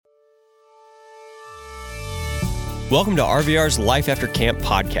Welcome to RVR's Life After Camp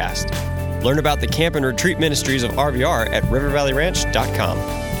podcast. Learn about the camp and retreat ministries of RVR at rivervalleyranch.com.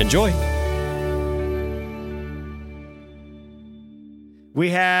 Enjoy.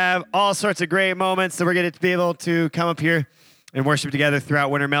 We have all sorts of great moments that we're going to be able to come up here and worship together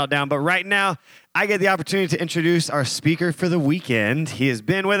throughout Winter Meltdown. But right now, I get the opportunity to introduce our speaker for the weekend. He has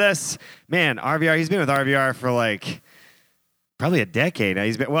been with us. Man, RVR, he's been with RVR for probably a decade now.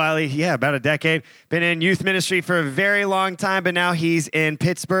 He's been, about a decade. Been in youth ministry for a very long time, but now he's in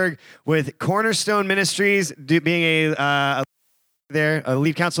Pittsburgh with Cornerstone Ministries, being a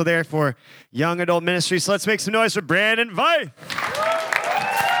lead counsel there for young adult ministry. So let's make some noise for Brandon Veith.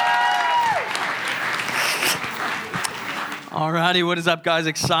 Alrighty, what is up, guys?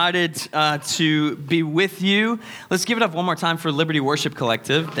 Excited to be with you. Let's give it up one more time for Liberty Worship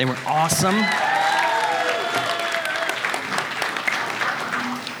Collective. They were awesome.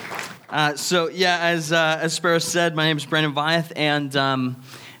 As Sparrow said, my name is Brandon Veith, and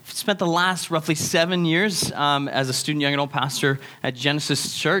spent the last roughly 7 years as a student young adult pastor at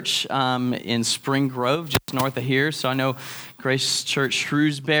Genesis Church in Spring Grove, just north of here. So I know Grace Church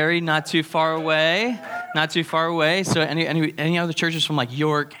Shrewsbury, not too far away. So any other churches from like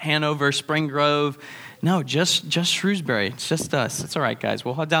York, Hanover, Spring Grove? No, just Shrewsbury. It's just us. It's all right, guys.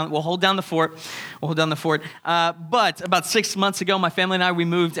 We'll hold down the fort. But about 6 months ago, my family and I, we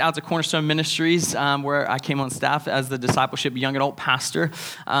moved out to Cornerstone Ministries, where I came on staff as the discipleship young adult pastor.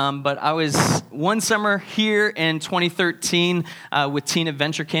 But I was one summer here in 2013 with Teen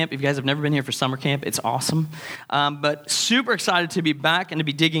Adventure Camp. If you guys have never been here for summer camp, it's awesome. But super excited to be back and to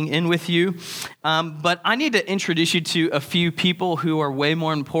be digging in with you. But I need to introduce you to a few people who are way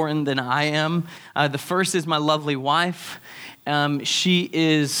more important than I am. The first is my lovely wife. She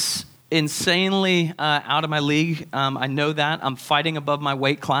is insanely out of my league. I know that. I'm fighting above my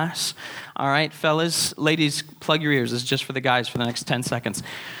weight class. All right, fellas, ladies, plug your ears. This is just for the guys for the next 10 seconds.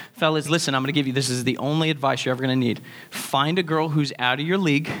 Fellas, listen, I'm going to give you, this is the only advice you're ever going to need. Find a girl who's out of your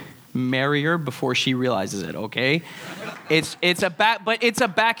league. Marry her before she realizes it, okay? It's a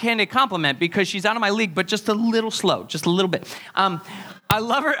backhanded compliment because she's out of my league, but just a little slow, just a little bit. I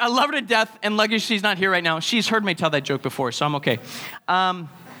love her to death, and lucky she's not here right now. She's heard me tell that joke before, so I'm okay.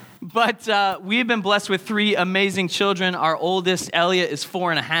 But we've been blessed with 3 amazing children. Our oldest, Elliot, is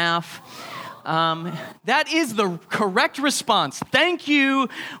 4.5. That is the correct response. Thank you,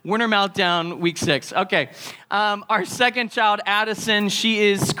 Winter Meltdown, week 6. Okay. Our second child, Addison, she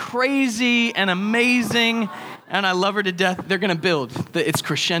is crazy and amazing, and I love her to death. They're going to build. It's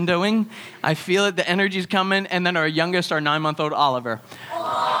crescendoing. I feel it. The energy's coming. And then our youngest, our 9-month-old, Oliver.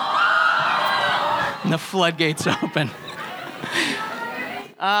 And the floodgates open.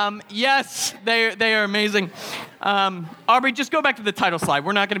 Yes, they are amazing. Aubrey, just go back to the title slide.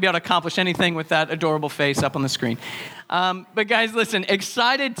 We're not going to be able to accomplish anything with that adorable face up on the screen. But guys, listen,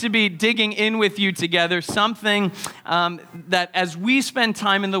 excited to be digging in with you together. Something that as we spend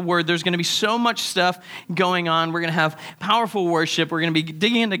time in the Word, there's going to be so much stuff going on. We're going to have powerful worship. We're going to be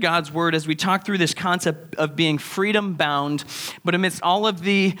digging into God's Word as we talk through this concept of being freedom bound. But amidst all of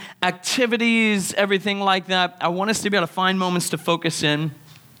the activities, everything like that, I want us to be able to find moments to focus in.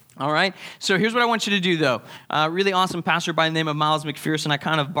 All right, so here's what I want you to do, though. Really awesome pastor by the name of Miles McPherson. I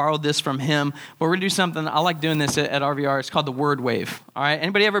kind of borrowed this from him, but we're going to do something. I like doing this at RVR. It's called the word wave. All right,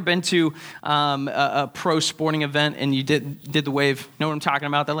 anybody ever been to a pro sporting event and you did the wave? Know what I'm talking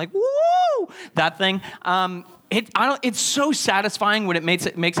about? They're like, woo, that thing. It's so satisfying when it makes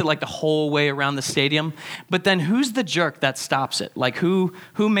it like the whole way around the stadium. But then who's the jerk that stops it? Like who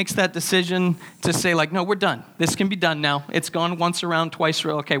makes that decision to say like, no, we're done. This can be done now. It's gone once around, twice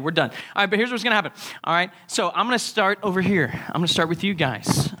around. Okay, we're done. All right, but here's what's going to happen. All right, so I'm going to start over here. I'm going to start with you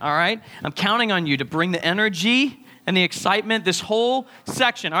guys. All right, I'm counting on you to bring the energy and the excitement, this whole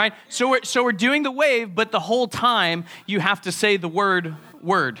section. All right, so we're doing the wave, but the whole time you have to say the word.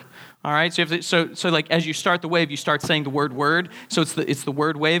 All right, so you have to, so like as you start the wave, you start saying the word. So it's the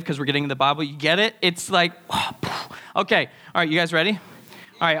word wave because we're getting in the Bible. You get it? It's like, okay. All right, you guys ready?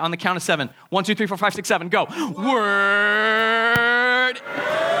 All right, on the count of 7. 1, 2, 3, 4, 5, 6, 7. Go. Word.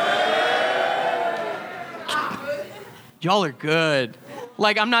 Y'all are good.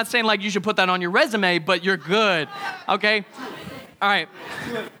 Like I'm not saying like you should put that on your resume, but you're good. Okay. All right.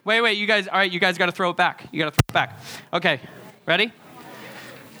 Wait, you guys. All right, you guys got to throw it back. Okay. Ready?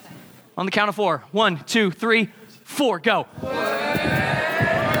 On the count of 4. 1, 2, 3, 4. Go.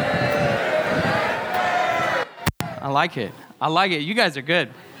 I like it. You guys are good.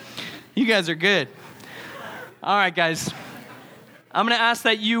 All right, guys. I'm going to ask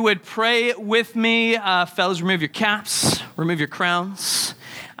that you would pray with me. Fellas, remove your caps. Remove your crowns.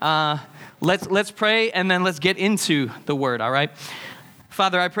 Let's pray, and then let's get into the word, all right?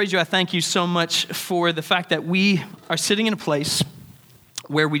 Father, I praise you. I thank you so much for the fact that we are sitting in a place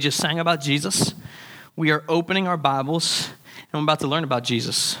where we just sang about Jesus. We are opening our Bibles, and we're about to learn about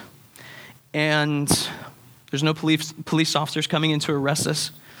Jesus. And there's no police officers coming in to arrest us.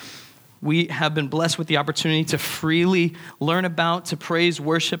 We have been blessed with the opportunity to freely learn about, to praise,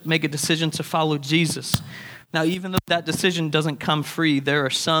 worship, make a decision to follow Jesus. Now, even though that decision doesn't come free, there are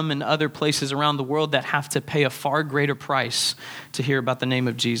some in other places around the world that have to pay a far greater price to hear about the name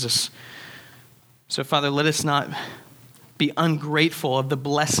of Jesus. So, Father, let us not be ungrateful of the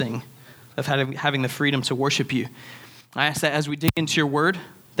blessing of having the freedom to worship you. I ask that as we dig into your word,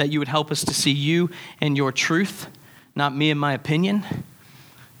 that you would help us to see you and your truth, not me and my opinion.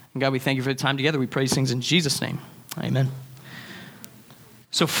 And God, we thank you for the time together. We praise things in Jesus' name. Amen.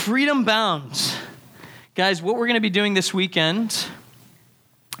 So, freedom bound. Guys, what we're going to be doing this weekend,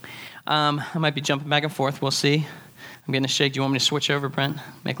 I might be jumping back and forth. We'll see. I'm getting a shake. Do you want me to switch over, Brent?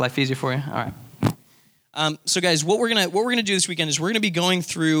 Make life easier for you? All right. So guys, what we're gonna do this weekend is we're gonna be going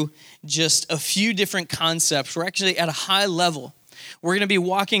through just a few different concepts. We're actually at a high level. We're going to be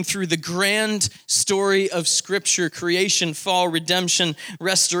walking through the grand story of Scripture, creation, fall, redemption,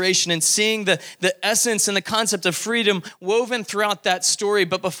 restoration, and seeing the essence and the concept of freedom woven throughout that story.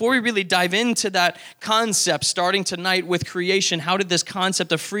 But before we really dive into that concept, starting tonight with creation, how did this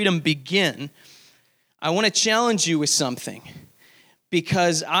concept of freedom begin? I want to challenge you with something,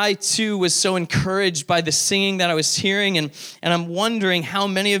 because I, too, was so encouraged by the singing that I was hearing, and I'm wondering how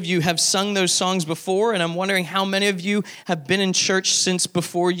many of you have sung those songs before, and I'm wondering how many of you have been in church since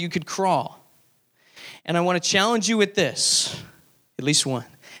before you could crawl. And I want to challenge you with this, at least one.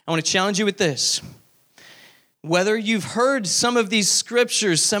 I want to challenge you with this. Whether you've heard some of these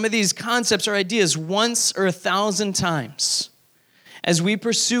scriptures, some of these concepts or ideas once or 1,000 times, as we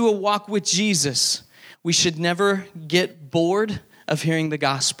pursue a walk with Jesus, we should never get bored of hearing the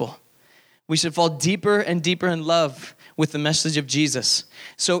gospel. We should fall deeper and deeper in love with the message of Jesus.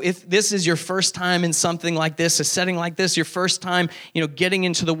 So if this is your first time in something like this, a setting like this, your first time, getting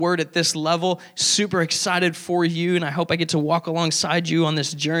into the word at this level, super excited for you, and I hope I get to walk alongside you on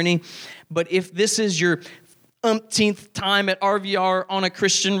this journey. But if this is your umpteenth time at RVR on a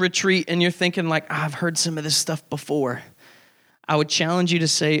Christian retreat and you're thinking like, I've heard some of this stuff before, I would challenge you to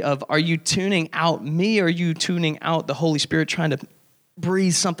say are you tuning out me, or are you tuning out the Holy Spirit trying to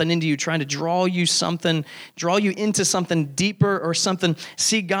breathe something into you, trying to draw you into something deeper, or something,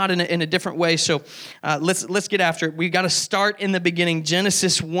 see God in a different way. So let's get after it. We got to start in the beginning.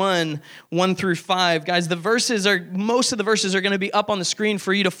 Genesis 1:1-5. Guys, most of the verses are going to be up on the screen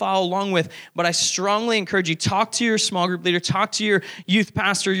for you to follow along with, but I strongly encourage you, talk to your small group leader, talk to your youth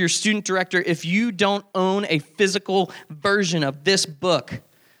pastor, your student director. If you don't own a physical version of this book,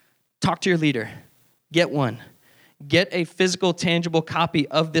 talk to your leader. Get one. Get a physical, tangible copy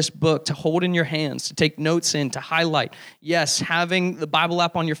of this book to hold in your hands, to take notes in, to highlight. Yes, having the Bible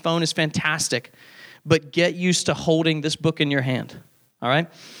app on your phone is fantastic, but get used to holding this book in your hand, all right?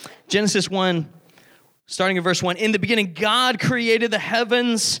 Genesis 1, starting at verse 1. In the beginning, God created the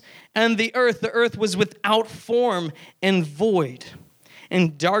heavens and the earth. The earth was without form and void,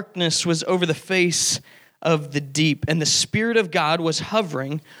 and darkness was over the face of the deep, and the Spirit of God was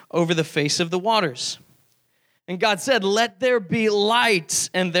hovering over the face of the waters. And God said, let there be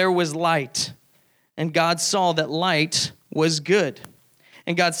light, and there was light. And God saw that light was good.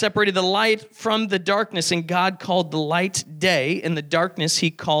 And God separated the light from the darkness, and God called the light day, and the darkness he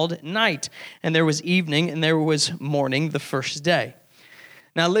called night. And there was evening, and there was morning the first day.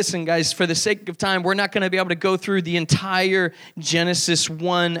 Now listen, guys, for the sake of time, we're not going to be able to go through the entire Genesis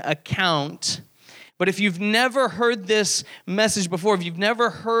 1 account. But if you've never heard this message before, if you've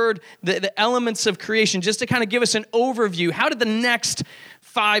never heard the elements of creation, just to kind of give us an overview, how did the next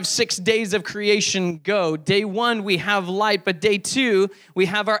 5-6 days of creation go? Day 1, we have light, but day 2, we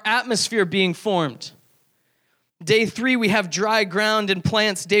have our atmosphere being formed. Day 3, we have dry ground and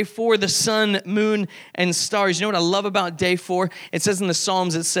plants. Day 4, the sun, moon, and stars. You know what I love about day 4? It says in the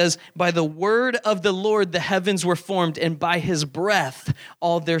Psalms, it says, by the word of the Lord, the heavens were formed, and by his breath,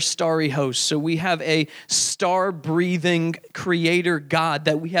 all their starry hosts. So we have a star-breathing creator God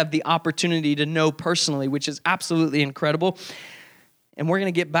that we have the opportunity to know personally, which is absolutely incredible. And we're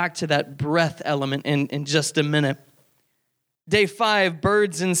going to get back to that breath element in just a minute. Day 5,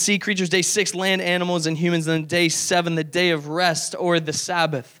 birds and sea creatures. Day 6, land animals and humans. And then day 7, the day of rest, or the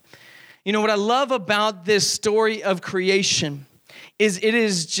Sabbath. You know, what I love about this story of creation is it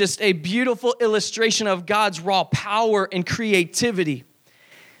is just a beautiful illustration of God's raw power and creativity.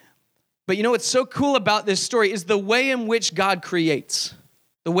 But you know what's so cool about this story is the way in which God creates.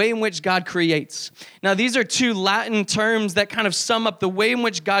 The way in which God creates. Now, these are two Latin terms that kind of sum up the way in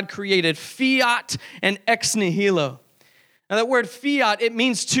which God created, fiat and ex nihilo. Now, that word fiat, it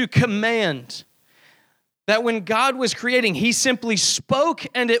means to command. That when God was creating, he simply spoke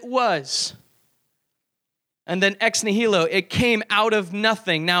and it was. And then ex nihilo, it came out of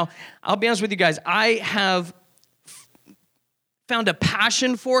nothing. Now, I'll be honest with you guys, I have found a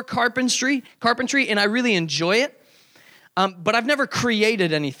passion for carpentry, and I really enjoy it. But I've never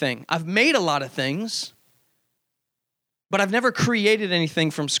created anything. I've made a lot of things, but I've never created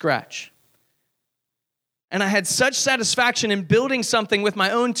anything from scratch. And I had such satisfaction in building something with my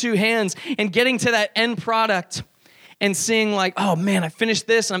own two hands and getting to that end product and seeing like, oh man, I finished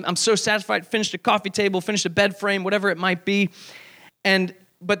this. I'm so satisfied. Finished a coffee table, finished a bed frame, whatever it might be.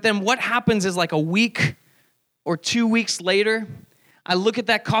 But then what happens is like a week or 2 weeks later, I look at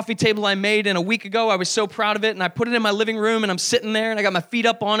that coffee table I made, and a week ago I was so proud of it, and I put it in my living room, and I'm sitting there, and I got my feet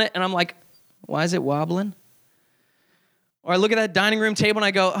up on it, and I'm like, why is it wobbling? Or I look at that dining room table, and I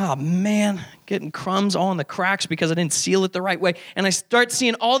go, oh man, getting crumbs all in the cracks because I didn't seal it the right way. And I start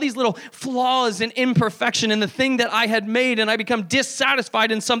seeing all these little flaws and imperfection in the thing that I had made, and I become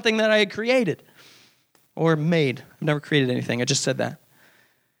dissatisfied in something that I had created or made. I've never created anything. I just said that.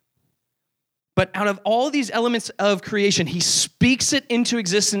 But out of all these elements of creation, he speaks it into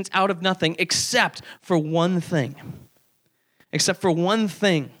existence out of nothing, except for one thing. Except for one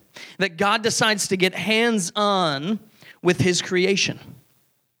thing. That God decides to get hands-on with his creation.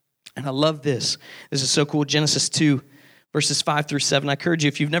 And I love this. This is so cool. Genesis 2, verses 5 through 7. I encourage you,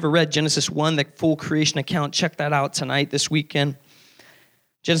 if you've never read Genesis 1, the full creation account, check that out tonight, this weekend.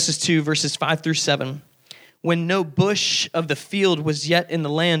 Genesis 2, verses 5 through 7. When no bush of the field was yet in the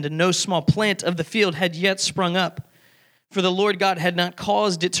land, and no small plant of the field had yet sprung up, for the Lord God had not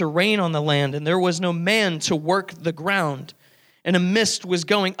caused it to rain on the land, and there was no man to work the ground. And a mist was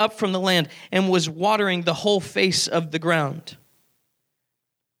going up from the land and was watering the whole face of the ground.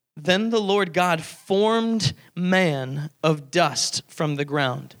 Then the Lord God formed man of dust from the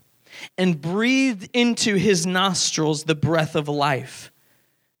ground and breathed into his nostrils the breath of life,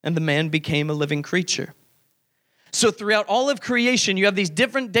 and the man became a living creature. So throughout all of creation, you have these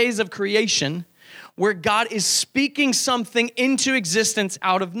different days of creation where God is speaking something into existence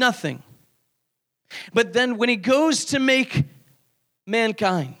out of nothing. But then when he goes to make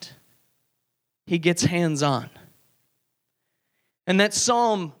mankind, he gets hands-on. And that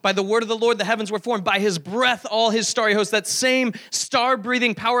psalm, by the word of the Lord, the heavens were formed. By his breath, all his starry hosts. That same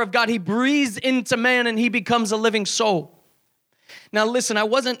star-breathing power of God, he breathes into man and he becomes a living soul. Now listen, I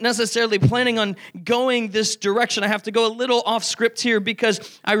wasn't necessarily planning on going this direction. I have to go a little off script here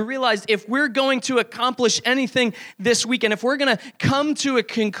because I realized if we're going to accomplish anything this weekend, if we're going to come to a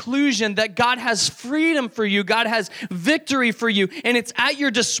conclusion that God has freedom for you, God has victory for you, and it's at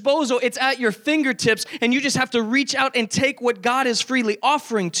your disposal, it's at your fingertips, and you just have to reach out and take what God is freely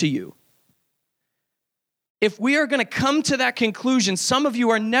offering to you. If we are going to come to that conclusion, some of you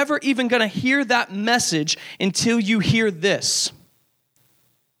are never even going to hear that message until you hear this.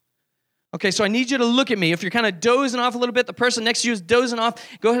 Okay, so I need you to look at me. If you're kind of dozing off a little bit, the person next to you is dozing off,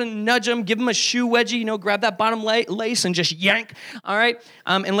 go ahead and nudge them, give them a shoe wedgie, grab that bottom lace and just yank, all right?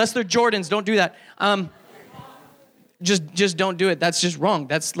 Unless they're Jordans, don't do that. Just don't do it. That's just wrong.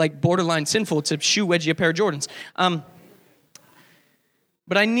 That's like borderline sinful to shoe wedgie a pair of Jordans. But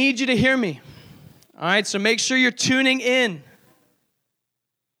I need you to hear me, all right? So make sure you're tuning in.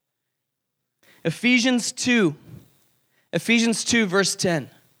 Ephesians 2, verse 10.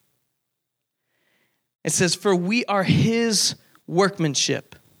 It says, for we are his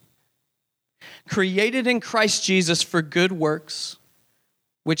workmanship, created in Christ Jesus for good works,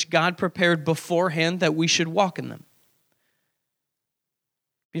 which God prepared beforehand that we should walk in them.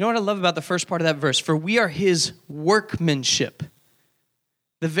 You know what I love about the first part of that verse? For we are his workmanship.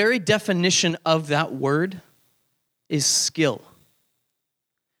 The very definition of that word is skill.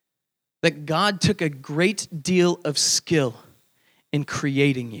 That God took a great deal of skill in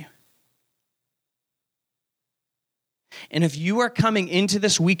creating you. And if you are coming into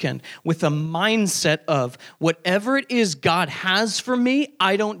this weekend with a mindset of whatever it is God has for me,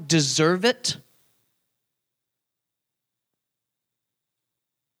 I don't deserve it.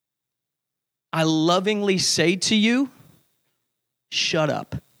 I lovingly say to you, shut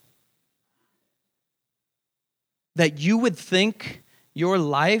up. That you would think your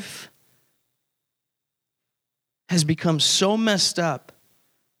life has become so messed up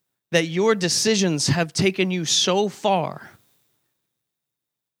that your decisions have taken you so far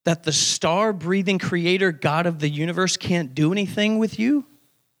that the star-breathing creator, God of the universe, can't do anything with you?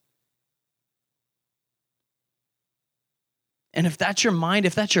 And if that's your mind,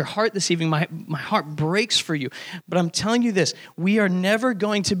 if that's your heart this evening, my heart breaks for you. But I'm telling you this, we are never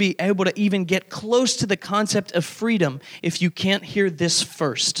going to be able to even get close to the concept of freedom if you can't hear this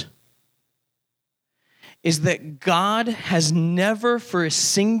first. Is that God has never for a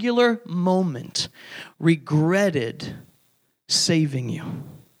singular moment regretted saving you.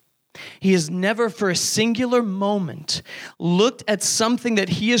 He has never for a singular moment looked at something that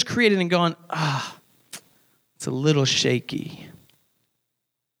he has created and gone, it's a little shaky.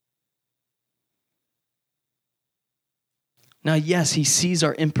 Now, yes, he sees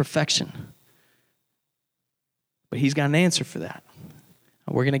our imperfection, but he's got an answer for that.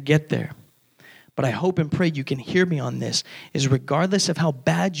 We're going to get there. But I hope and pray you can hear me on this, is regardless of how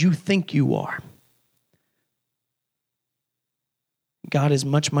bad you think you are, God is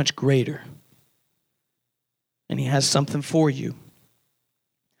much, much greater. And he has something for you.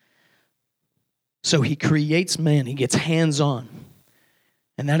 So he creates man. He gets hands-on.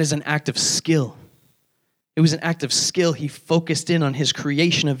 And that is an act of skill. It was an act of skill. He focused in on his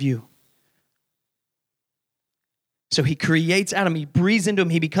creation of you. So he creates Adam. He breathes into him.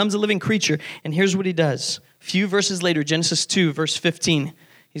 He becomes a living creature. And here's what he does. A few verses later, Genesis 2, verse 15.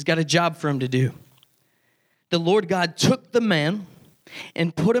 He's got a job for him to do. The Lord God took the man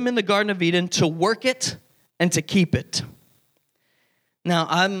and put him in the Garden of Eden to work it and to keep it. Now,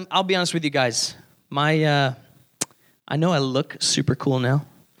 I'll be honest with you guys. I know I look super cool now.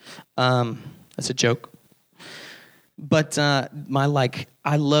 That's a joke. But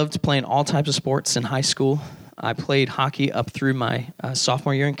I loved playing all types of sports in high school. I played hockey up through my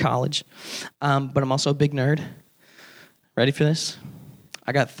sophomore year in college. But I'm also a big nerd. Ready for this?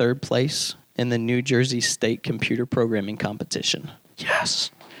 I got third place in the New Jersey State Computer Programming Competition. Yes.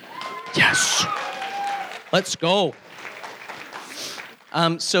 Let's go.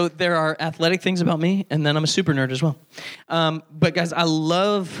 So there are athletic things about me, and then I'm a super nerd as well. But guys, I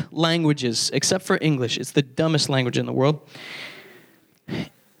love languages, except for English. It's the dumbest language in the world.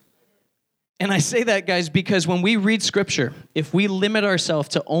 And I say that, guys, because when we read Scripture, if we limit ourselves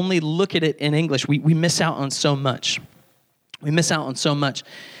to only look at it in English, we miss out on so much. We miss out on so much.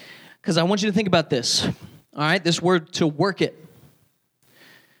 Because I want you to think about this, all right? This word, to work it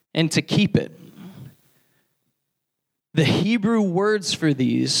and to keep it. The Hebrew words for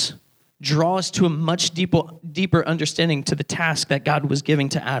these draw us to a much deeper understanding to the task that God was giving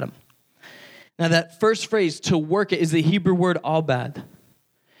to Adam. Now, that first phrase, to work it, is the Hebrew word albad.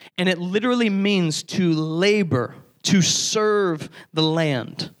 And it literally means to labor, to serve the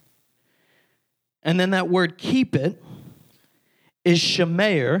land. And then that word keep it is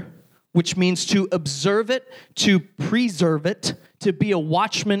shemeir, which means to observe it, to preserve it, to be a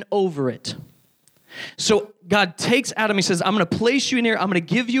watchman over it. So God takes Adam, he says, I'm going to place you in here, I'm going to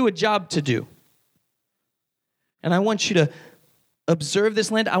give you a job to do. And I want you to observe this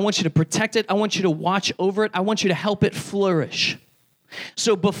land, I want you to protect it, I want you to watch over it, I want you to help it flourish.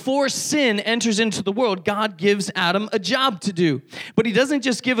 So before sin enters into the world, God gives Adam a job to do. But he doesn't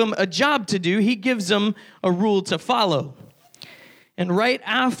just give him a job to do, he gives him a rule to follow. And right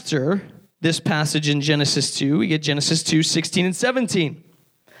after this passage in Genesis 2, we get Genesis 2, 16 and 17.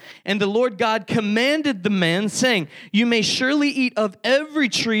 And the Lord God commanded the man, saying, you may surely eat of every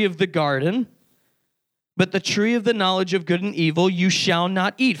tree of the garden, but the tree of the knowledge of good and evil you shall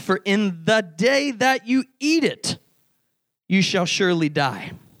not eat. For in the day that you eat it, you shall surely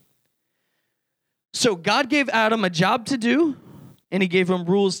die. So God gave Adam a job to do, and he gave him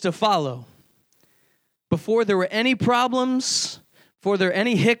rules to follow. Before there were any problems, before there were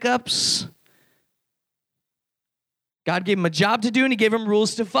any hiccups, God gave him a job to do, and he gave him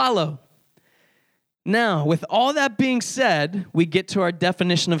rules to follow. Now, with all that being said, we get to our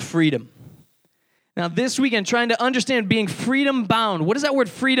definition of freedom. Now, this weekend, trying to understand being freedom-bound. What does that word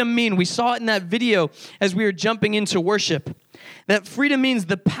freedom mean? We saw it in that video as we were jumping into worship. That freedom means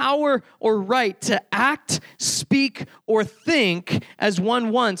the power or right to act, speak, or think as one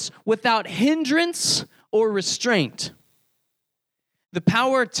wants without hindrance or restraint. The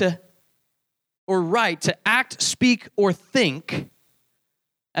power to or right to act, speak, or think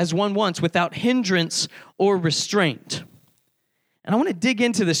as one wants without hindrance or restraint. And I want to dig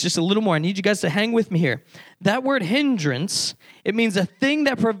into this just a little more. I need you guys to hang with me here. That word hindrance, it means a thing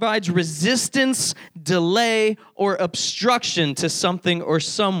that provides resistance, delay, or obstruction to something or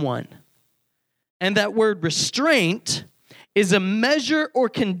someone. And that word restraint is a measure or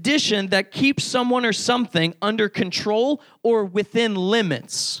condition that keeps someone or something under control or within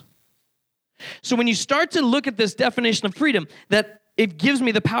limits. So when you start to look at this definition of freedom, that it gives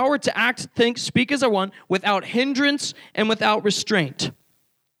me the power to act, think, speak as I want without hindrance and without restraint.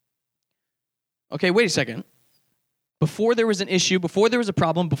 Okay, wait a second. Before there was an issue, before there was a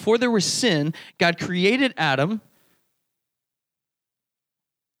problem, before there was sin, God created Adam.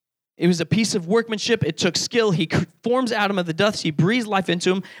 It was a piece of workmanship. It took skill. He forms Adam of the dust. He breathes life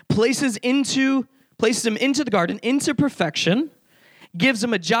into him, places him into the garden, into perfection, gives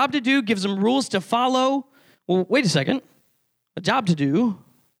him a job to do, gives him rules to follow. Well, wait a second. A job to do,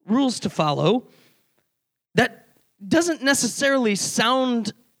 rules to follow. That doesn't necessarily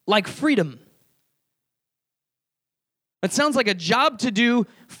sound like freedom. It sounds like a job to do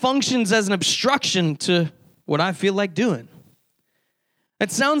functions as an obstruction to what I feel like doing.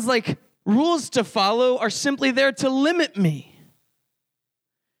 It sounds like rules to follow are simply there to limit me.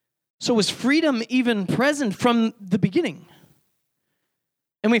 So was freedom even present from the beginning?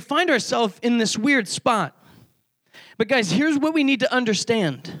 And we find ourselves in this weird spot. But guys, here's what we need to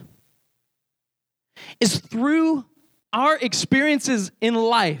understand. Is through our experiences in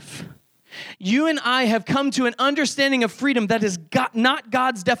life, you and I have come to an understanding of freedom that is not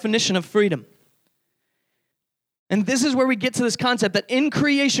God's definition of freedom. And this is where we get to this concept that in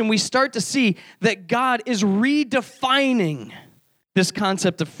creation, we start to see that God is redefining this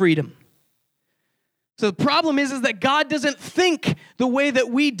concept of freedom. So the problem is that God doesn't think the way that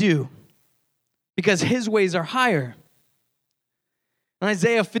we do because his ways are higher. In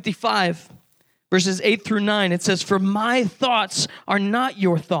Isaiah 55, verses 8 through 9, it says, "For my thoughts are not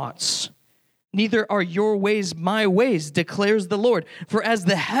your thoughts, neither are your ways my ways, declares the Lord. For as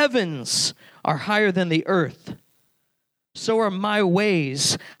the heavens are higher than the earth, so are my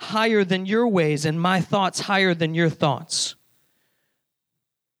ways higher than your ways, and my thoughts higher than your thoughts."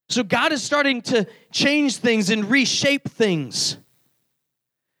 So God is starting to change things and reshape things.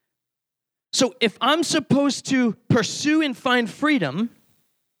 So if I'm supposed to pursue and find freedom,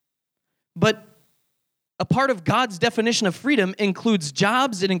 but a part of God's definition of freedom includes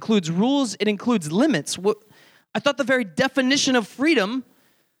jobs, it includes rules, it includes limits. I thought the very definition of freedom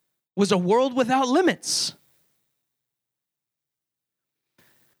was a world without limits.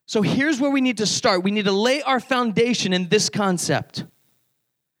 So here's where we need to start. We need to lay our foundation in this concept.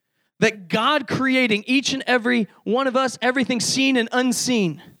 That God creating each and every one of us, everything seen and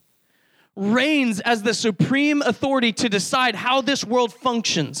unseen, reigns as the supreme authority to decide how this world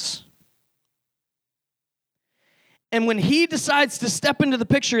functions. And when he decides to step into the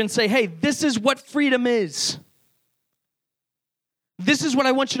picture and say, hey, this is what freedom is. This is what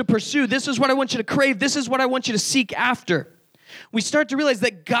I want you to pursue. This is what I want you to crave. This is what I want you to seek after. We start to realize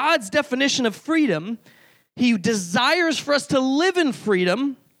that God's definition of freedom, he desires for us to live in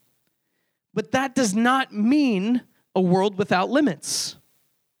freedom, but that does not mean a world without limits.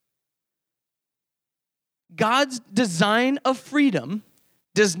 God's design of freedom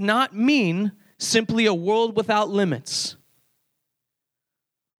does not mean simply a world without limits.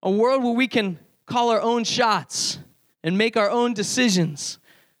 A world where we can call our own shots and make our own decisions.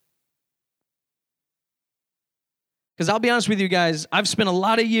 Because I'll be honest with you guys, I've spent a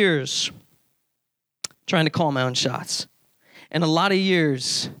lot of years trying to call my own shots. And a lot of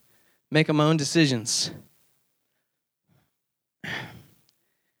years making my own decisions.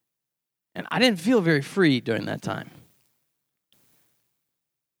 And I didn't feel very free during that time.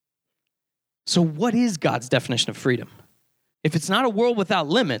 So what is God's definition of freedom? If it's not a world without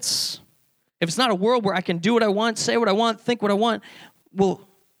limits, if it's not a world where I can do what I want, say what I want, think what I want, well,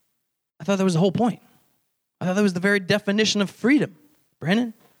 I thought that was the whole point. I thought that was the very definition of freedom.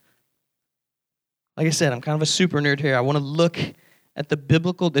 Brandon? Like I said, I'm kind of a super nerd here. I want to look at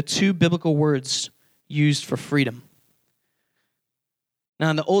the two biblical words used for freedom. Now,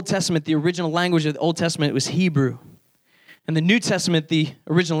 in the Old Testament, the original language of the Old Testament was Hebrew. In the New Testament, the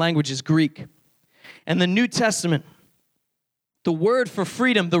original language is Greek. And the New Testament, the word for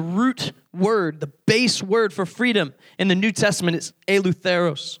freedom, the root word, the base word for freedom in the New Testament is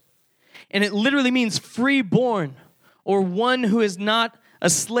eleutheros. And it literally means freeborn, or one who is not a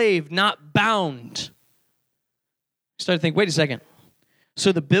slave, not bound. I started to think, wait a second.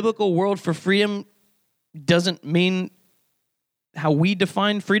 So the biblical word for freedom doesn't mean how we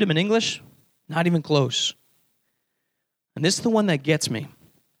define freedom in English? Not even close. And this is the one that gets me.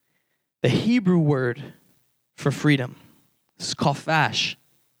 The Hebrew word for freedom, this is called fash.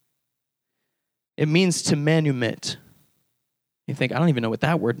 It means to manumit. You think, I don't even know what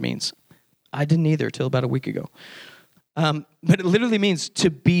that word means. I didn't either till about a week ago. But it literally means to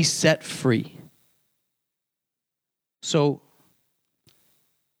be set free. So,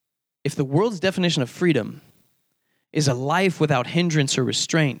 if the world's definition of freedom is a life without hindrance or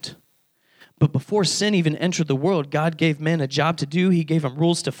restraint, but before sin even entered the world, God gave men a job to do. He gave them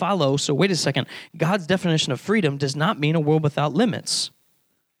rules to follow. So wait a second. God's definition of freedom does not mean a world without limits.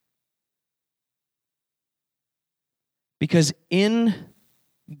 Because in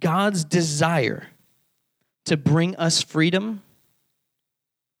God's desire to bring us freedom,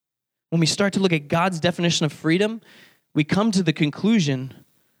 when we start to look at God's definition of freedom, we come to the conclusion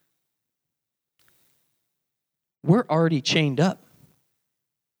we're already chained up.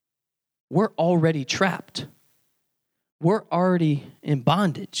 We're already trapped. We're already in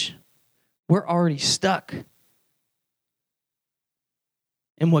bondage. We're already stuck.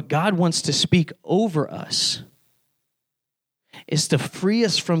 And what God wants to speak over us is to free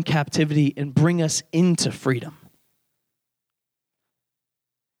us from captivity and bring us into freedom.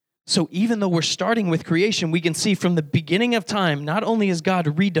 So even though we're starting with creation, we can see from the beginning of time, not only is God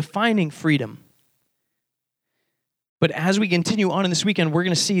redefining freedom, but as we continue on in this weekend, we're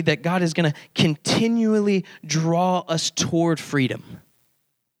going to see that God is going to continually draw us toward freedom.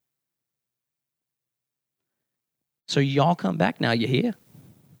 So y'all come back now, you hear?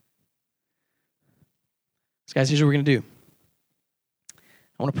 So guys, here's what we're going to do.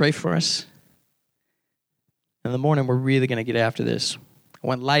 I want to pray for us. In the morning, we're really going to get after this. I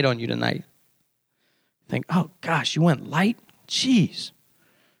went light on you tonight. Think, oh gosh, you went light? Jeez.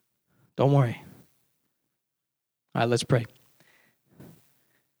 Don't worry. All right, let's pray.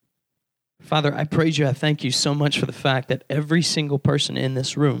 Father, I praise you. I thank you so much for the fact that every single person in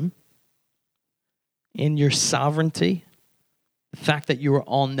this room, in your sovereignty, the fact that you are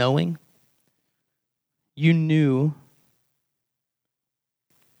all-knowing, you knew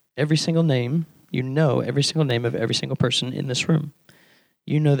every single name. You know every single name of every single person in this room.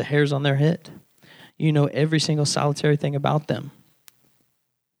 You know the hairs on their head. You know every single solitary thing about them.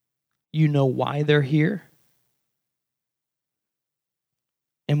 You know why they're here.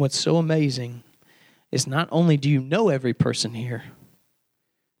 And what's so amazing is not only do you know every person here,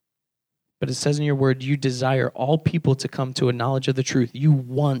 but it says in your word, you desire all people to come to a knowledge of the truth.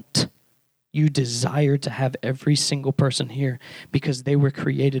 You desire to have every single person here because they were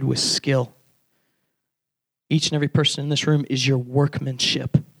created with skill. Each and every person in this room is your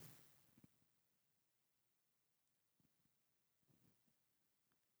workmanship.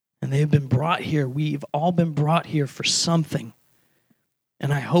 And they have been brought here. We've all been brought here for something.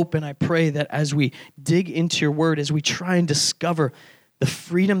 And I hope and I pray that as we dig into your word, as we try and discover the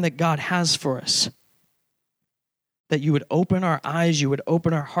freedom that God has for us, that you would open our eyes, you would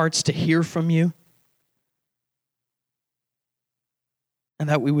open our hearts to hear from you, and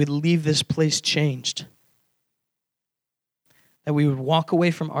that we would leave this place changed. That we would walk away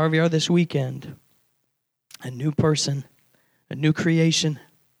from RVR this weekend, a new person, a new creation.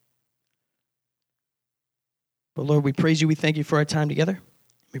 But Lord, we praise you, we thank you for our time together.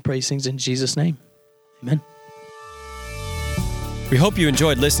 We pray these things in Jesus' name. Amen. We hope you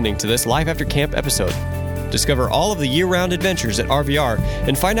enjoyed listening to this Life After Camp episode. Discover all of the year-round adventures at RVR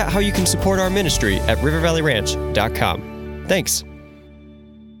and find out how you can support our ministry at rivervalleyranch.com. Thanks.